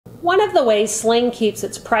One of the ways Sling keeps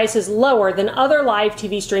its prices lower than other live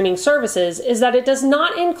TV streaming services is that it does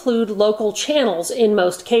not include local channels in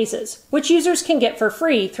most cases, which users can get for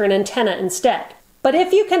free through an antenna instead. But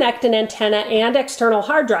if you connect an antenna and external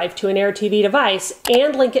hard drive to an AirTV device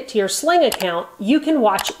and link it to your Sling account, you can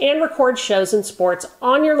watch and record shows and sports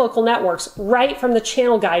on your local networks right from the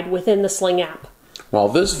channel guide within the Sling app. While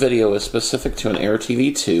this video is specific to an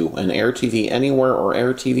AirTV 2, an AirTV Anywhere or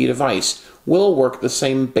AirTV device will work the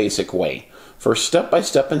same basic way. For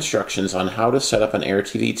step-by-step instructions on how to set up an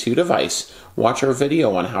AirTV 2 device, watch our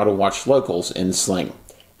video on how to watch locals in Sling.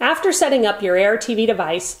 After setting up your AirTV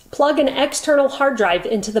device, plug an external hard drive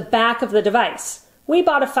into the back of the device. We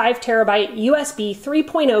bought a 5TB USB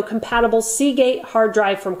 3.0 compatible Seagate hard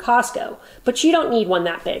drive from Costco, but you don't need one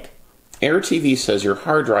that big. AirTV says your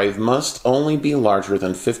hard drive must only be larger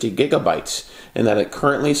than 50 gigabytes and that it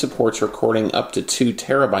currently supports recording up to 2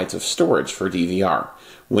 terabytes of storage for DVR.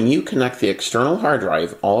 When you connect the external hard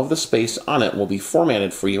drive, all of the space on it will be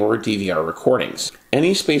formatted for your DVR recordings.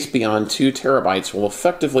 Any space beyond 2 terabytes will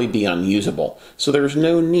effectively be unusable, so there's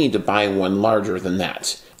no need to buy one larger than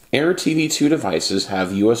that. AirTV 2 devices have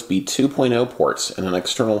USB 2.0 ports, and an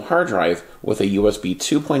external hard drive with a USB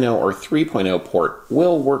 2.0 or 3.0 port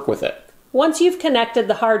will work with it. Once you've connected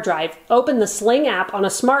the hard drive, open the Sling app on a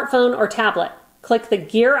smartphone or tablet. Click the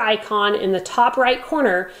gear icon in the top right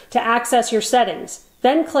corner to access your settings.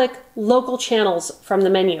 Then click Local Channels from the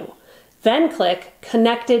menu. Then click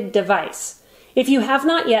Connected Device. If you have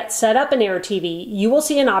not yet set up an AirTV, you will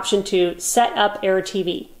see an option to Set Up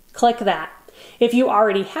AirTV. Click that. If you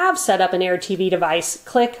already have set up an AirTV device,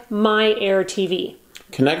 click My AirTV.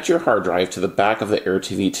 Connect your hard drive to the back of the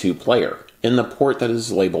AirTV 2 player in the port that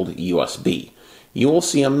is labeled USB. You will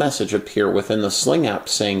see a message appear within the Sling app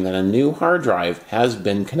saying that a new hard drive has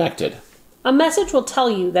been connected. A message will tell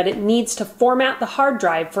you that it needs to format the hard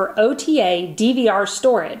drive for OTA DVR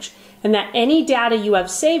storage and that any data you have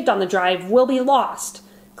saved on the drive will be lost.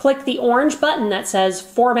 Click the orange button that says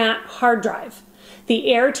Format Hard Drive. The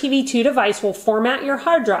AirTV 2 device will format your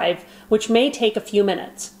hard drive, which may take a few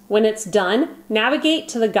minutes. When it's done, navigate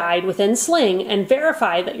to the guide within Sling and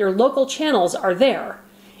verify that your local channels are there.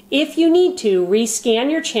 If you need to,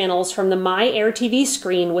 rescan your channels from the My AirTV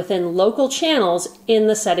screen within Local Channels in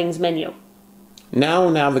the Settings menu. Now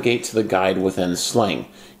navigate to the guide within Sling.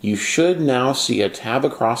 You should now see a tab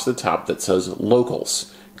across the top that says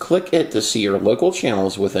Locals. Click it to see your local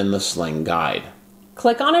channels within the Sling guide.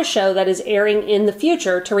 Click on a show that is airing in the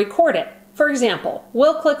future to record it. For example,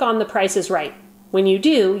 we'll click on The Price is Right. When you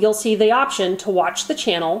do, you'll see the option to watch the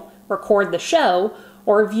channel, record the show,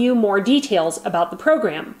 or view more details about the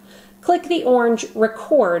program. Click the orange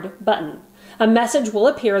Record button. A message will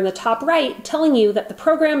appear in the top right telling you that the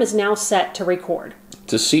program is now set to record.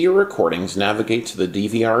 To see your recordings, navigate to the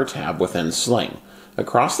DVR tab within Sling.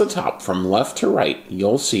 Across the top from left to right,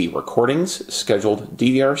 you'll see Recordings, Scheduled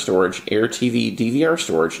DVR Storage, AirTV DVR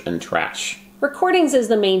Storage, and Trash. Recordings is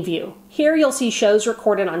the main view. Here you'll see shows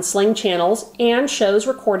recorded on Sling channels and shows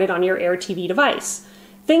recorded on your AirTV device.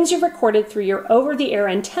 Things you've recorded through your over-the-air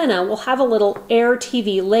antenna will have a little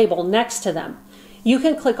AirTV label next to them. You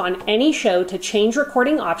can click on any show to change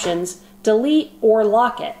recording options, delete, or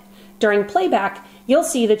lock it. During playback, you'll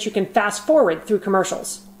see that you can fast forward through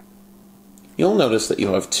commercials. You'll notice that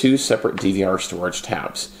you have two separate DVR storage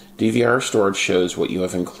tabs. DVR storage shows what you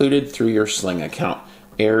have included through your Sling account.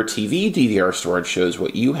 AirTV DVR storage shows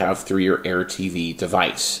what you have through your AirTV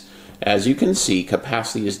device. As you can see,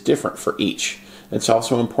 capacity is different for each. It's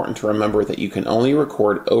also important to remember that you can only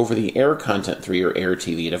record over-the-air content through your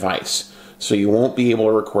AirTV device. So you won't be able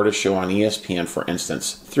to record a show on ESPN, for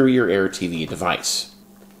instance, through your AirTV device.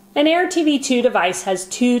 An AirTV 2 device has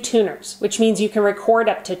two tuners, which means you can record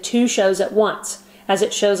up to 2 shows at once, as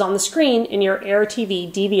it shows on the screen in your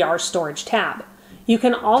AirTV DVR storage tab. You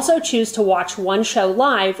can also choose to watch one show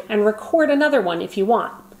live and record another one if you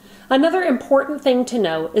want. Another important thing to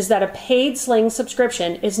know is that a paid Sling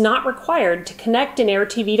subscription is not required to connect an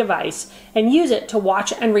AirTV device and use it to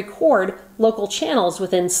watch and record local channels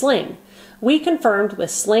within Sling. We confirmed with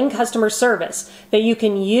Sling customer service that you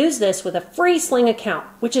can use this with a free Sling account,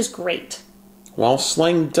 which is great. While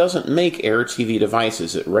Sling doesn't make AirTV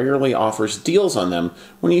devices, it regularly offers deals on them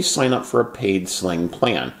when you sign up for a paid Sling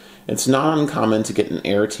plan. It's not uncommon to get an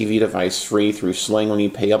AirTV device free through Sling when you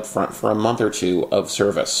pay up front for a month or two of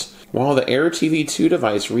service. While the AirTV 2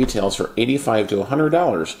 device retails for $85 to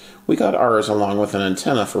 $100, we got ours along with an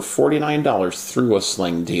antenna for $49 through a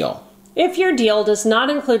Sling deal. If your deal does not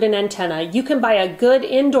include an antenna, you can buy a good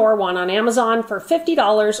indoor one on Amazon for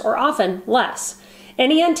 $50 or often less.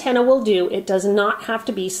 Any antenna will do. It does not have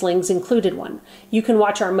to be Sling's included one. You can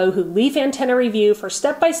watch our Mohu leaf antenna review for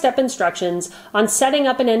step-by-step instructions on setting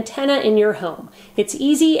up an antenna in your home. It's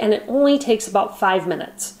easy and it only takes about 5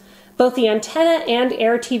 minutes. Both the antenna and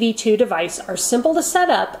AirTV 2 device are simple to set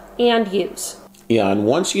up and use. Yeah, and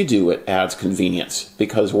once you do, it adds convenience,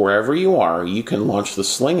 because wherever you are, you can launch the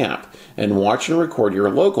Sling app and watch and record your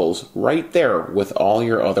locals right there with all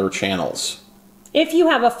your other channels. If you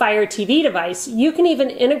have a Fire TV device, you can even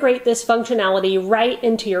integrate this functionality right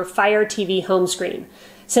into your Fire TV home screen.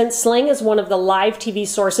 Since Sling is one of the live TV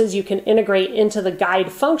sources you can integrate into the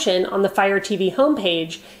guide function on the Fire TV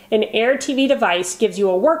homepage, an AirTV device gives you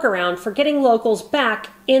a workaround for getting locals back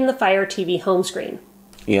in the Fire TV home screen.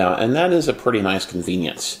 Yeah, and that is a pretty nice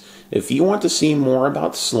convenience. If you want to see more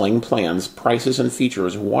about Sling plans, prices, and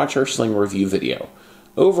features, watch our Sling review video.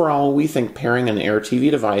 Overall, we think pairing an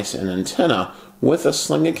AirTV device and antenna with a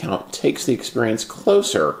Sling account takes the experience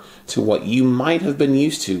closer to what you might have been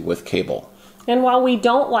used to with cable. And while we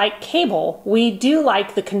don't like cable, we do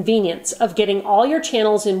like the convenience of getting all your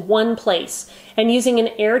channels in one place, and using an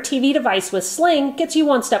AirTV device with Sling gets you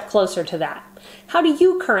one step closer to that. How do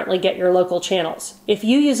you currently get your local channels? If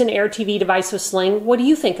you use an AirTV device with Sling, what do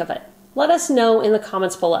you think of it? Let us know in the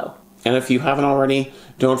comments below. And if you haven't already,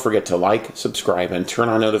 don't forget to like, subscribe, and turn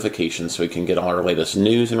on notifications so you can get all our latest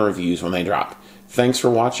news and reviews when they drop. Thanks for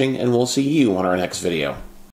watching, and we'll see you on our next video.